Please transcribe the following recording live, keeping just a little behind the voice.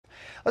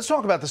Let's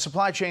talk about the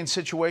supply chain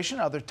situation,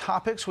 other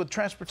topics with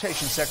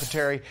Transportation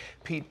Secretary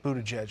Pete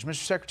Buttigieg. Mr.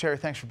 Secretary,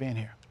 thanks for being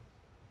here.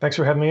 Thanks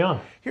for having me on.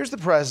 Here's the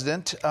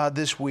president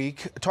this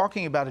week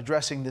talking about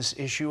addressing this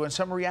issue and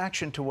some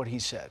reaction to what he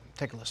said.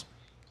 Take a listen.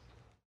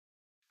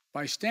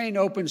 By staying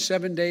open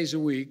 7 days a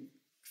week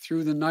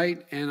through the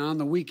night and on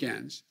the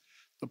weekends,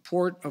 the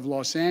Port of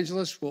Los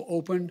Angeles will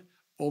open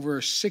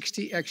over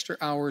 60 extra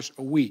hours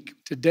a week.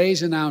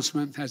 Today's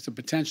announcement has the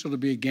potential to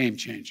be a game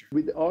changer.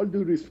 With all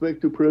due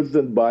respect to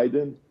President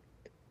Biden,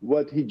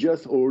 what he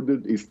just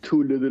ordered is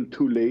too little,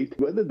 too late.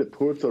 Whether the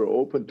ports are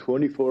open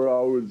 24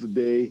 hours a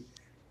day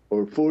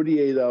or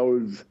 48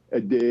 hours a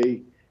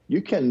day,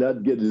 you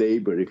cannot get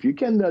labor. If you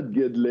cannot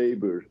get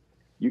labor,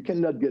 you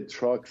cannot get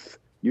trucks,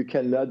 you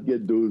cannot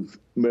get those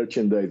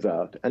merchandise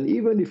out. And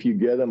even if you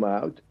get them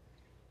out,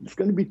 it's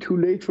going to be too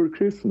late for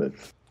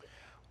Christmas.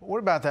 What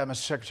about that, Mr.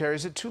 Secretary?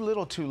 Is it too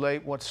little, too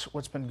late, what's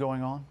been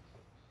going on?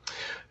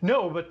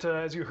 No, but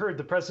as you heard,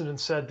 the president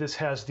said this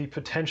has the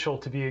potential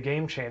to be a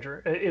game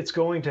changer. It's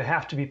going to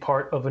have to be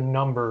part of a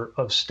number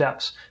of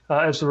steps.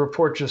 As the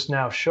report just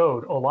now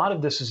showed, a lot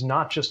of this is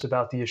not just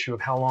about the issue of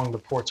how long the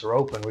ports are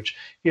open, which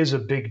is a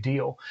big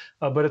deal,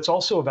 but it's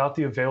also about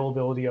the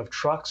availability of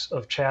trucks,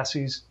 of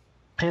chassis,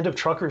 and of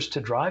truckers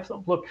to drive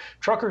them. Look,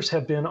 truckers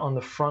have been on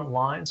the front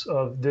lines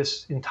of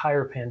this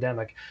entire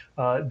pandemic.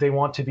 They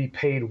want to be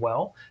paid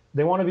well.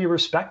 They want to be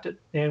respected.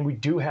 And we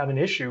do have an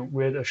issue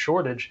with a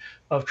shortage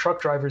of truck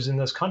drivers in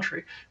this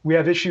country. We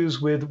have issues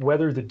with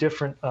whether the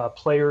different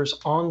players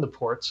on the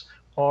ports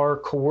are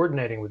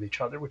coordinating with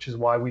each other, which is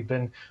why we've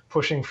been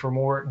pushing for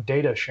more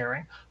data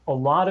sharing. A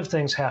lot of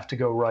things have to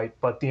go right,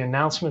 but the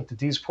announcement that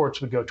these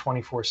ports would go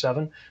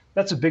 24/7,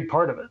 that's a big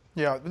part of it.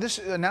 Yeah, this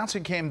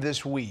announcement came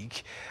this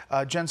week.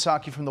 Jen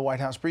Psaki from the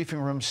White House briefing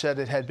room said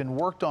it had been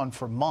worked on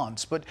for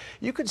months, but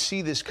you could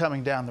see this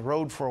coming down the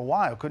road for a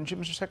while, couldn't you,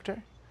 Mr.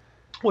 Secretary?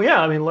 Well,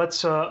 yeah, I mean,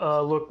 let's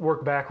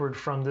work backward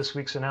from this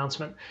week's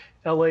announcement.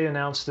 LA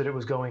announced that it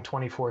was going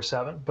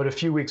 24/7, but a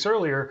few weeks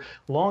earlier,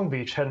 Long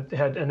Beach had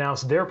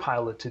announced their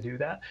pilot to do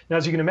that. Now,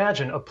 as you can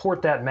imagine, a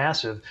port that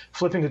massive,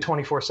 flipping to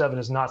 24/7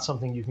 is not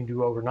something you can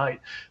do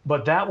overnight.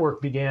 But that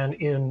work began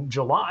in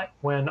July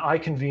when I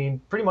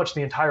convened pretty much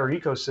the entire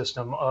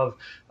ecosystem of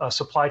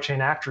supply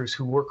chain actors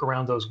who work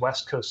around those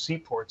West Coast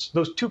seaports.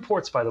 Those two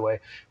ports, by the way,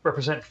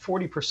 represent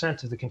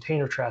 40% of the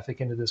container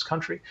traffic into this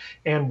country.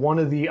 And one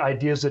of the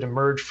ideas that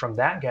emerged from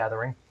that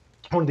gathering,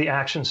 one of the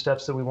action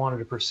steps that we wanted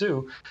to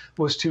pursue,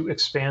 was to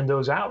expand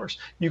those hours.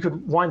 You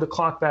could wind the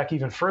clock back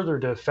even further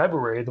to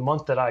February, the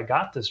month that I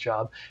got this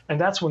job,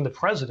 and that's when the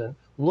president,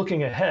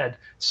 looking ahead,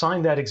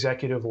 signed that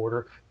executive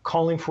order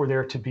calling for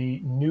there to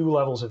be new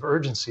levels of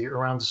urgency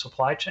around the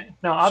supply chain.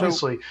 Now,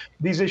 obviously,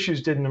 these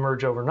issues didn't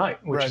emerge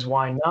overnight, which is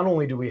why not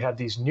only do we have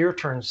these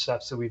near-term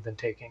steps that we've been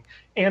taking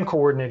and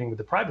coordinating with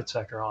the private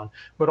sector on,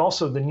 but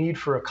also the need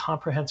for a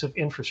comprehensive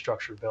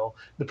infrastructure bill,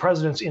 the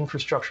president's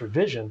infrastructure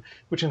vision,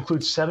 which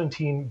includes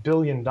 $17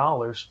 billion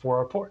for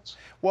our ports.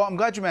 Well, I'm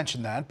glad you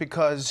mentioned that,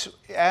 because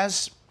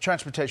as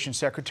Transportation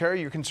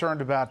Secretary, you're concerned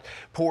about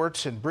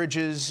ports and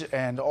bridges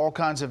and all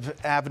kinds of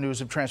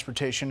avenues of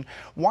transportation.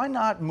 Why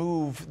not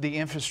move the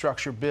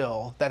infrastructure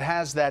bill that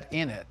has that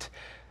in it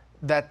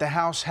that the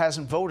House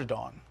hasn't voted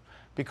on?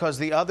 Because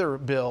the other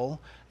bill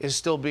is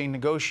still being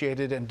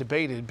negotiated and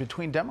debated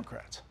between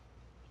Democrats.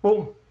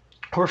 Well,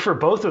 we're for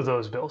both of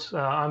those bills.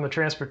 I'm a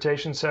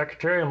transportation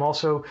secretary. I'm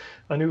also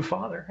a new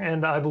father.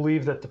 And I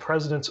believe that the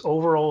president's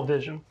overall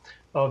vision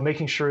of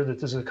making sure that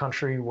this is a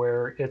country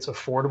where it's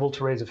affordable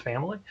to raise a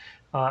family,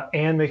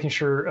 and making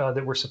sure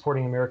that we're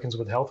supporting Americans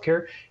with health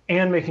care,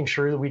 and making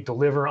sure that we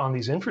deliver on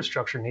these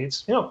infrastructure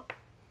needs,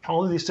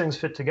 all of these things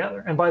fit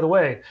together. And by the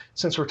way,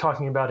 since we're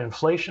talking about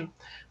inflation,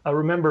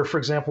 remember, for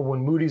example,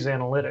 when Moody's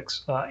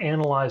Analytics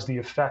analyzed the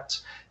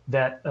effects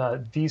that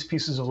these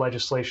pieces of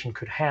legislation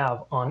could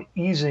have on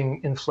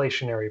easing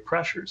inflationary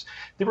pressures,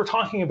 they were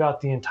talking about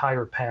the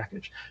entire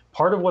package.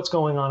 Part of what's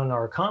going on in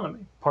our economy,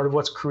 part of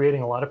what's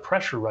creating a lot of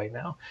pressure right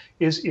now,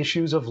 is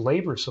issues of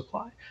labor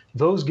supply.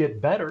 Those get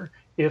better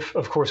if,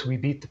 of course, we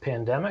beat the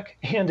pandemic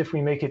and if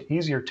we make it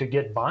easier to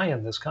get by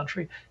in this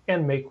country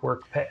and make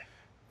work pay.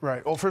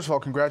 Right. Well, first of all,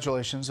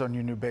 congratulations on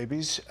your new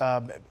babies.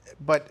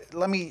 But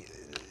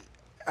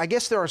I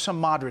guess there are some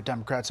moderate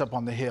Democrats up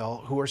on the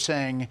Hill who are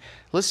saying,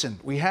 listen,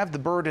 we have the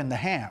bird in the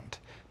hand.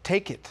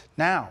 Take it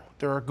now.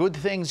 There are good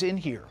things in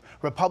here.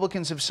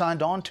 Republicans have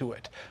signed on to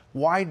it.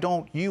 Why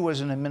don't you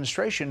as an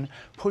administration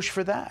push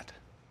for that?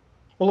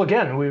 Well,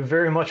 again, we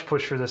very much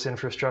pushed for this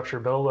infrastructure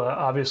bill.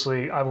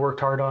 Obviously, I've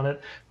worked hard on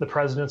it. The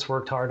president's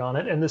worked hard on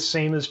it. And the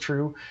same is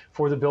true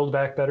for the Build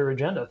Back Better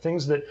agenda,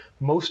 things that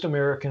most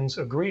Americans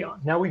agree on.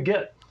 Now, we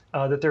get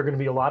that there are going to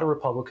be a lot of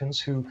Republicans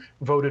who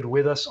voted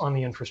with us on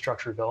the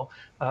infrastructure bill,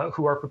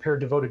 who are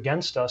prepared to vote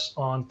against us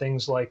on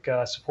things like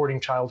supporting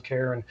child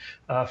care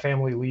and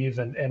family leave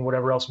and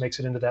whatever else makes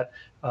it into that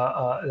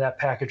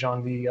package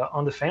on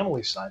the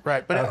family side.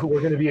 Right, but who are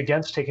going to be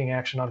against taking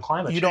action on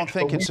climate change. You don't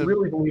think but we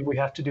really believe we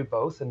have to do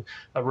both, and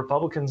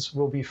Republicans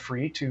will be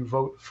free to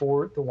vote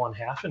for the one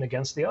half and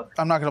against the other.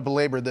 I'm not going to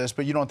belabor this,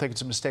 but you don't think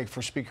it's a mistake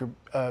for Speaker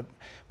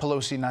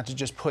Pelosi not to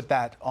just put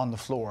that on the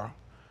floor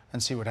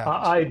and see what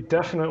happens? I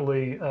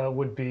definitely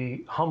would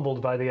be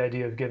humbled by the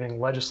idea of giving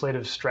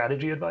legislative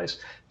strategy advice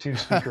to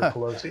Speaker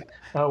Pelosi.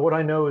 What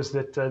I know is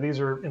that these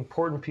are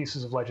important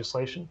pieces of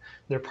legislation.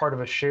 They're part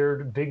of a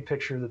shared big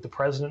picture that the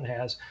president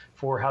has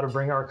for how to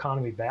bring our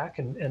economy back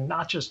and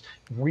not just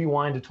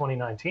rewind to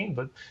 2019,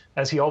 but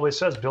as he always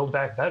says, build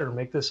back better,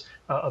 make this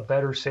a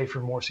better,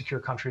 safer, more secure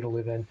country to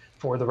live in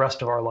for the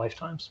rest of our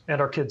lifetimes and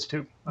our kids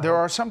too. There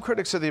are some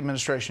critics of the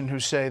administration who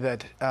say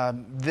that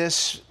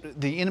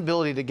the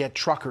inability to get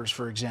truckers,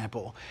 for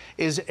example,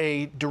 is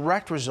a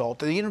direct result,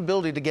 the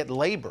inability to get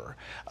labor,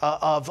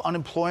 of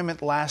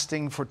unemployment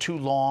lasting for too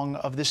long,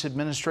 of this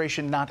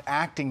administration not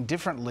acting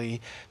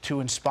differently to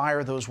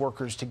inspire those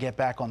workers to get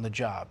back on the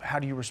job. How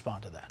do you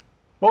respond to that?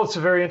 Well, it's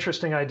a very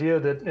interesting idea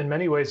that in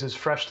many ways is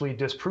freshly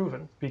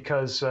disproven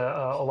because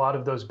a lot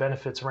of those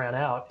benefits ran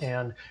out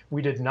and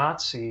we did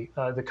not see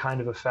the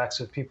kind of effects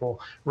of people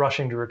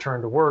rushing to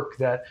return to work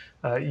that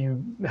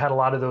you had a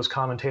lot of those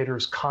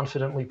commentators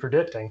confidently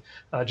predicting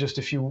just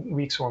a few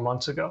weeks or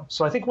months ago.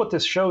 So I think what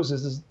this shows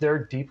is there are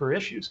deeper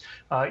issues.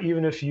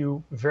 Even if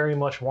you very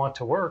much want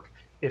to work,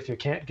 if you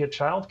can't get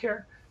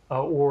childcare,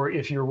 or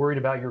if you're worried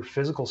about your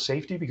physical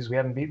safety because we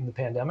haven't beaten the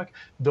pandemic,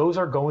 those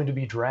are going to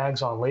be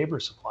drags on labor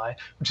supply,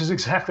 which is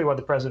exactly why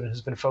the president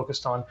has been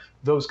focused on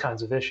those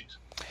kinds of issues.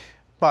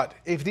 But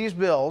if these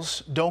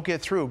bills don't get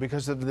through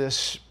because of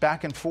this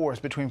back and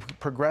forth between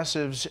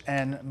progressives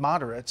and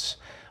moderates,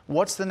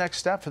 what's the next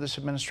step for this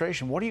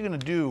administration? What are you going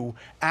to do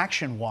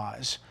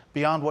action-wise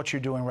beyond what you're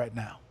doing right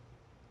now?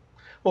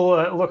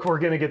 Well, look, we're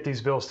going to get these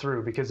bills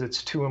through because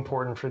it's too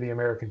important for the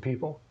American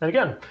people. And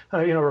again,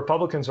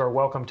 Republicans are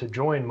welcome to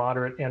join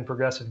moderate and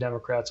progressive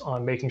Democrats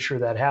on making sure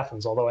that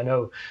happens, although I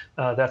know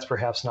that's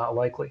perhaps not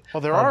likely.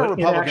 Well, there are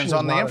Republicans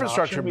on the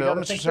infrastructure bill,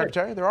 Mr.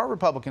 Secretary. There are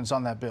Republicans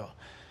on that bill.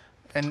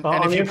 And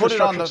if you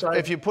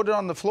put it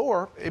on the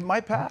floor, it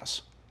might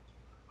pass.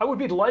 I would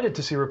be delighted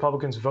to see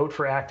Republicans vote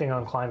for acting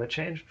on climate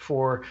change,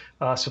 for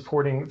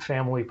supporting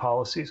family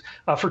policies,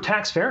 for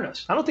tax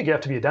fairness. I don't think you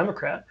have to be a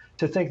Democrat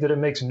to think that it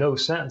makes no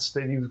sense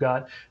that you've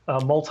got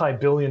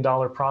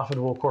multi-billion-dollar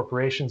profitable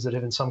corporations that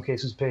have in some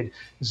cases paid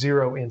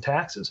zero in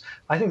taxes.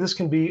 I think this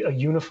can be a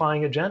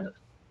unifying agenda.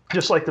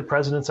 Just like the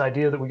president's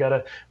idea that we got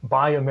to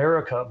buy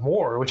America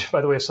more, which,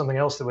 by the way, is something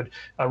else that would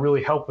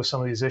really help with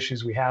some of these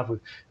issues we have with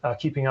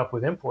keeping up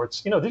with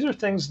imports. These are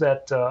things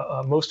that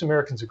most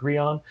Americans agree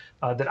on,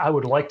 that I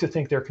would like to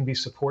think there can be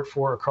support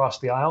for across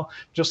the aisle,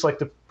 just like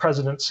the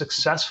president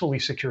successfully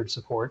secured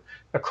support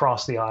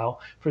across the aisle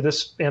for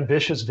this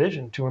ambitious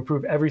vision to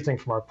improve everything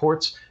from our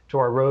ports to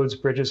our roads,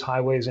 bridges,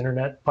 highways,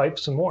 internet,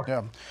 pipes, and more.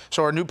 Yeah.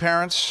 So are new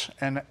parents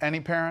and any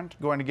parent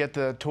going to get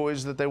the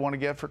toys that they want to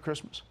get for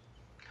Christmas?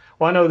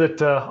 Well, I know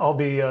that I'll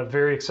be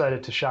very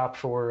excited to shop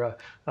for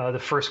the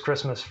first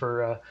Christmas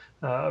for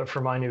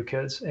my new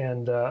kids.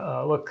 And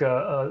look,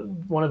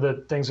 one of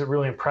the things that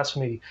really impressed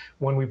me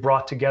when we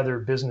brought together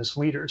business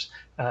leaders,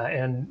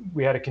 and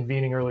we had a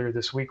convening earlier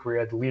this week where we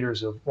had the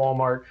leaders of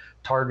Walmart,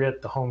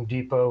 Target, the Home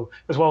Depot,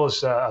 as well as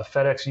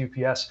FedEx,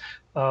 UPS,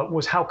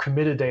 was how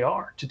committed they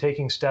are to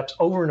taking steps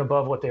over and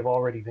above what they've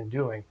already been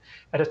doing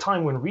at a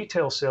time when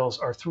retail sales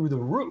are through the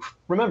roof.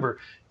 Remember,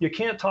 you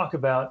can't talk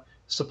about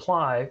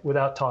supply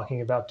without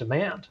talking about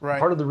demand. Right.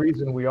 Part of the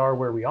reason we are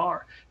where we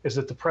are is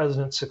that the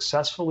president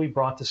successfully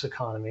brought this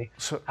economy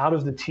out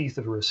of the teeth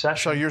of a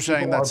recession. So you're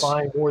saying people are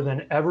buying more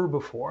than ever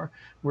before.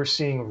 We're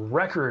seeing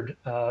record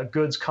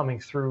goods coming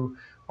through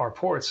our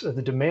ports.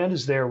 The demand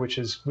is there, which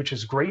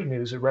is great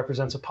news. It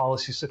represents a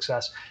policy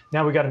success.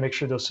 Now we got to make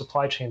sure those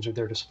supply chains are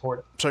there to support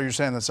it. So you're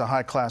saying that's a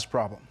high-class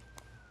problem?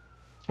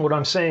 What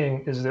I'm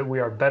saying is that we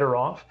are better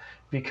off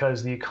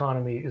because the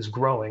economy is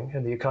growing,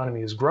 and the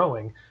economy is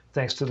growing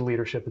thanks to the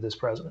leadership of this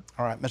president.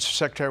 All right, Mr.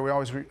 Secretary, we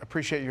always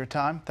appreciate your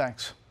time.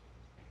 Thanks.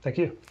 Thank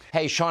you.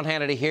 Hey, Sean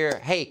Hannity here.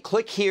 Hey,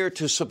 click here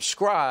to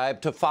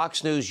subscribe to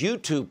Fox News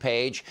YouTube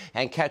page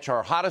and catch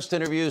our hottest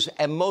interviews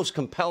and most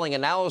compelling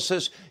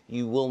analysis.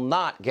 You will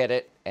not get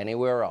it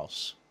anywhere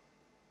else.